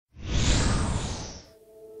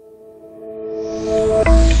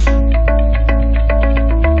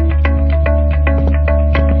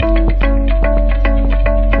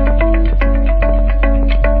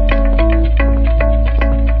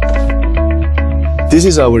This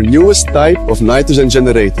is our newest type of nitrogen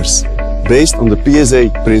generators, based on the PSA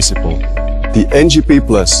principle, the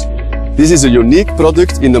NGP+. This is a unique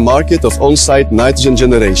product in the market of on-site nitrogen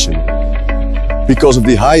generation. Because of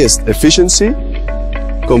the highest efficiency,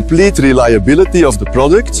 complete reliability of the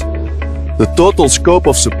product, the total scope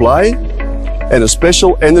of supply, and a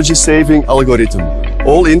special energy-saving algorithm,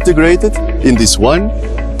 all integrated in this one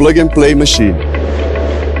plug-and-play machine.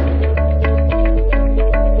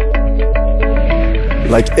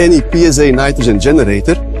 Like any PSA nitrogen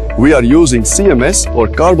generator, we are using CMS or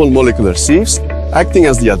carbon molecular sieves acting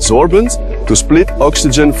as the adsorbent to split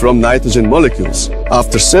oxygen from nitrogen molecules.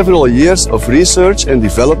 After several years of research and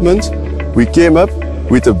development, we came up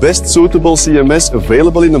with the best suitable CMS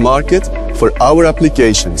available in the market for our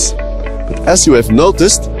applications. But as you have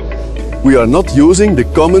noticed, we are not using the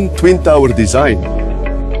common twin tower design.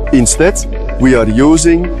 Instead, we are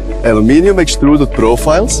using aluminium extruded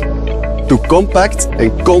profiles to compact and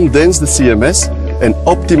condense the CMS and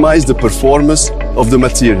optimize the performance of the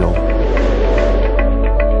material.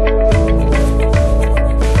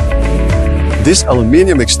 This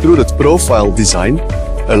aluminium extruded profile design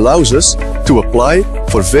allows us to apply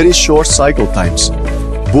for very short cycle times,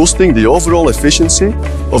 boosting the overall efficiency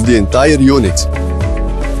of the entire unit.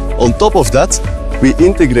 On top of that, we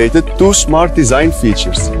integrated two smart design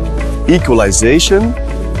features, equalization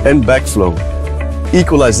and backflow.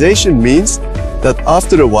 Equalization means that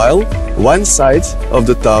after a while, one side of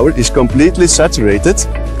the tower is completely saturated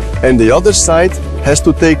and the other side has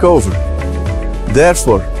to take over.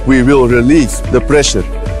 Therefore, we will relieve the pressure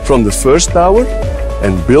from the first tower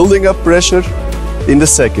and building up pressure in the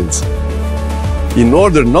second. In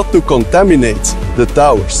order not to contaminate the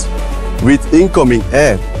towers with incoming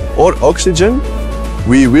air or oxygen,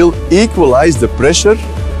 we will equalize the pressure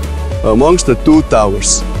amongst the two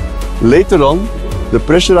towers. Later on, the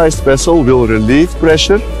pressurized vessel will relieve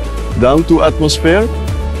pressure down to atmosphere,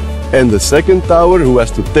 and the second tower who has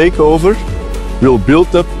to take over will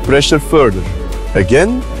build up pressure further.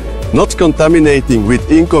 Again, not contaminating with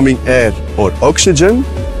incoming air or oxygen,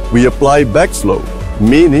 we apply backflow,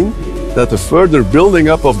 meaning that the further building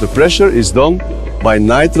up of the pressure is done by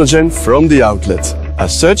nitrogen from the outlet.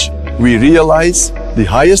 As such, we realize the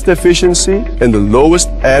highest efficiency and the lowest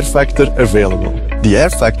air factor available. The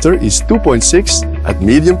air factor is 2.6 at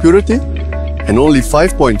medium purity and only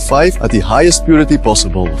 5.5 at the highest purity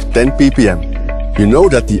possible, 10 ppm. You know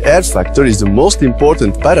that the air factor is the most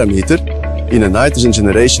important parameter in a nitrogen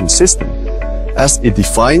generation system, as it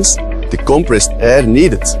defines the compressed air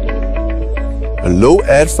needed. A low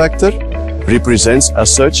air factor represents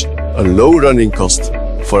as such a low running cost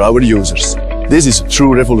for our users. This is a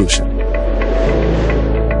true revolution.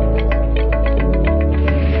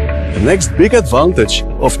 The next big advantage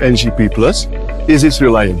of NGP+ is its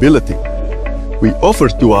reliability. We offer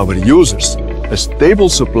to our users a stable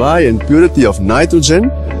supply and purity of nitrogen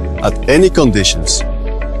at any conditions.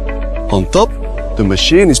 On top, the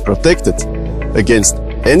machine is protected against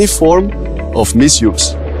any form of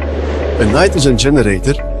misuse. A nitrogen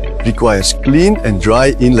generator requires clean and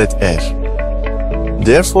dry inlet air.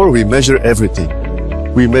 Therefore, we measure everything.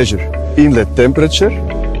 We measure inlet temperature,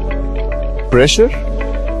 pressure,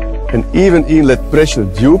 and even inlet pressure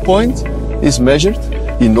dew point is measured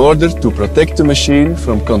in order to protect the machine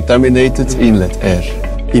from contaminated inlet air.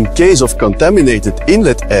 In case of contaminated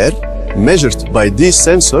inlet air, measured by these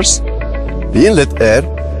sensors, the inlet air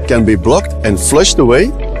can be blocked and flushed away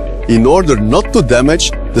in order not to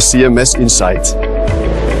damage the CMS inside.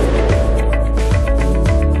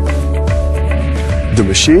 The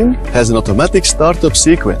machine has an automatic startup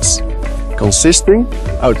sequence consisting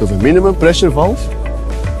out of a minimum pressure valve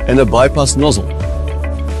and a bypass nozzle.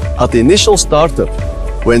 At the initial startup,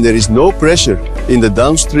 when there is no pressure in the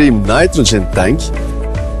downstream nitrogen tank,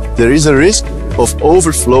 there is a risk of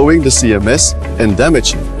overflowing the CMS and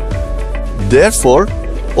damaging. Therefore,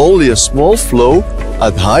 only a small flow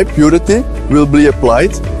at high purity will be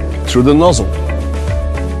applied through the nozzle.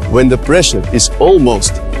 When the pressure is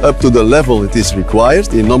almost up to the level it is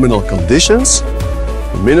required in nominal conditions,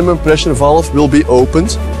 the minimum pressure valve will be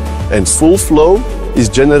opened and full flow is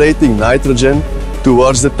generating nitrogen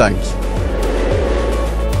towards the tank.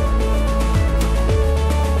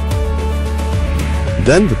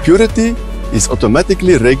 Then the purity is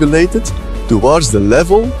automatically regulated towards the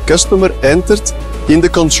level customer entered in the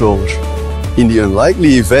controller. In the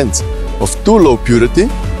unlikely event of too low purity,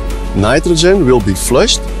 nitrogen will be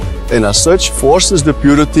flushed and as such forces the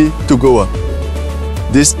purity to go up.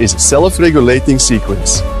 This is a self-regulating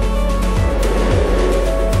sequence.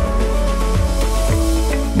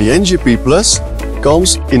 The NGP+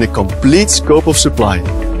 comes in a complete scope of supply.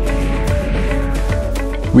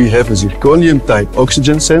 We have a zirconium-type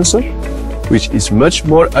oxygen sensor, which is much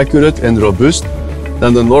more accurate and robust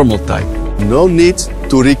than the normal type. No need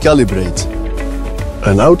to recalibrate.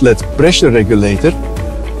 An outlet pressure regulator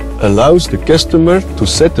allows the customer to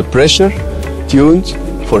set the pressure tuned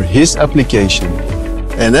for his application.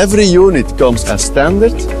 And every unit comes as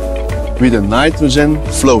standard with a nitrogen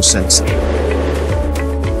flow sensor.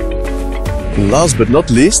 Last but not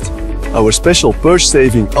least, our special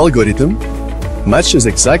purge-saving algorithm matches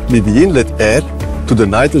exactly the inlet air to the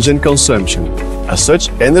nitrogen consumption. As such,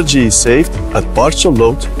 energy is saved at partial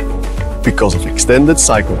load because of extended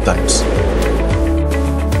cycle times.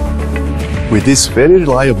 With this very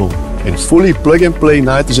reliable and fully plug-and-play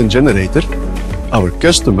nitrogen generator, our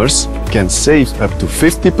customers can save up to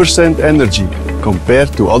 50% energy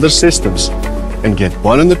compared to other systems and get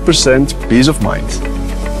 100% peace of mind.